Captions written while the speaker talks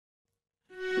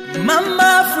Mama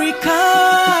Africa,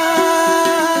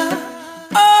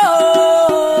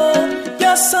 oh,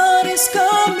 your sun is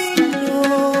coming,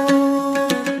 oh,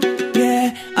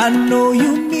 yeah, I know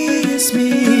you miss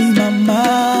me,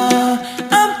 Mama,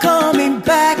 I'm coming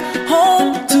back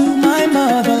home to my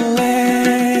motherland.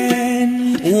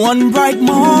 One bright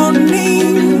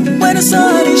morning, when the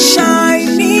sun is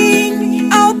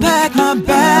shining, I'll pack my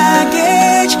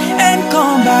baggage and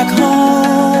come back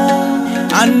home.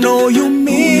 I know you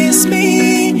miss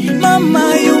me,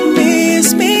 Mama, you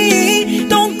miss me.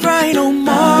 Don't cry no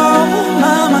more,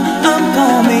 Mama, I'm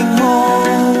coming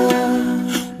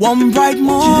home. One bright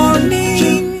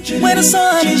morning, when the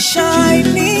sun is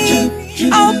shining,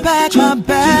 I'll pack my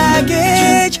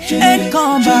baggage and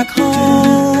come back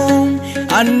home.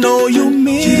 I know you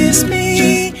miss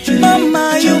me,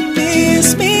 Mama, you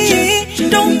miss me.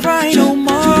 Don't cry no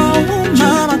more,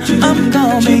 Mama, I'm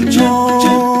coming home.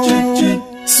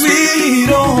 Sweet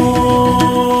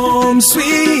home,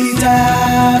 sweet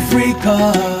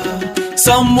Africa,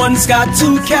 someone's got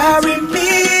to carry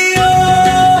me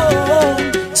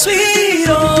home. Sweet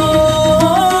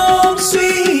home,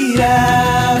 sweet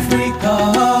Africa,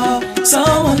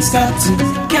 someone's got to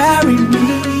carry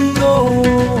me home.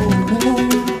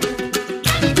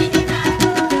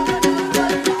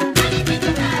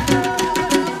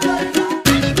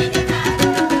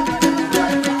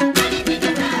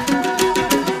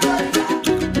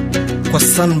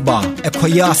 Kwasanba,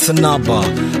 Ekwayasanaba,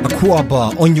 Akwaba.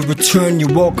 On your return,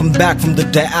 you're welcome back from the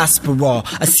diaspora.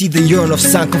 I see the yearn of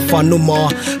Sankofa Numa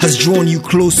has drawn you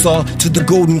closer to the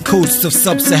golden coast of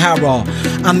Sub-Sahara.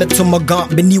 Ametomagan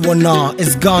Beniwana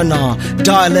is Ghana.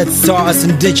 Dialects are as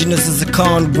indigenous as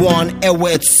Akan, Guan,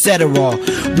 Ewa, etc.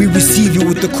 We receive you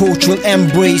with the cultural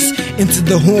embrace into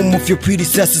the home of your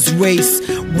predecessors' race.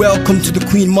 Welcome to the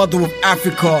Queen Mother of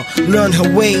Africa. Learn her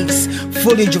ways.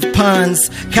 Foliage of pines,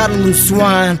 cattle and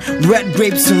swine, red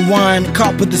grapes and wine,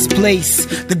 copper this place.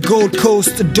 The Gold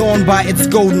Coast adorned by its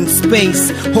golden space.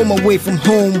 Home away from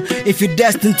home. If you're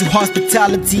destined to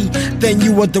hospitality, then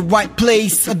you are the right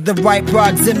place at the right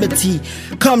proximity.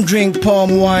 Come drink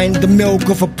palm wine, the milk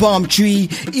of a palm tree.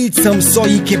 Eat some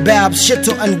soy kebabs,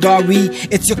 shito and gari.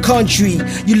 It's your country.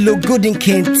 You look good in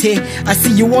Kente. I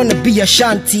see you wanna be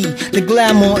Ashanti. The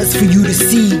glamour is for you to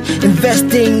see.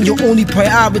 Investing your only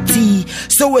priority.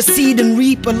 Sow a seed and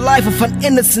reap a life of an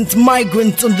innocent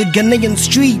migrant on the Ghanaian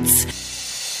streets.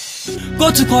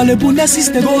 Go to Kolebu, they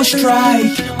go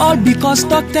strike. All because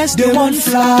doctors, they won't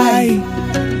fly.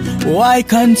 Why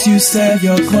can't you serve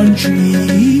your country?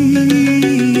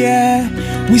 Yeah,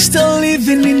 we still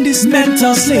living in this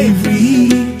mental slavery.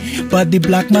 But the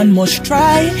black man must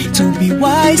try to be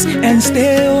wise and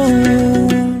stay home.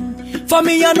 For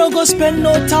me, I no go spend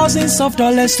no thousands of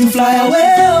dollars to fly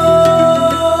away.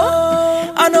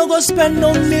 Oh, I no go spend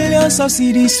no millions of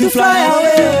cedis to fly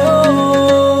away.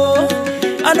 Oh,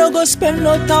 I no go spend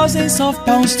no thousands of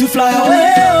pounds to fly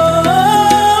away.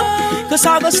 Oh, 'cause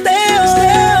I go stay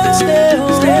home, stay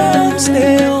home,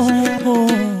 stay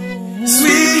home.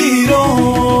 Sweet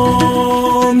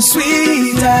home,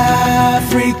 sweet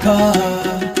Africa,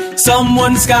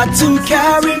 someone's got to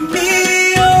carry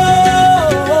me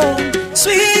home.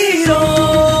 Sweet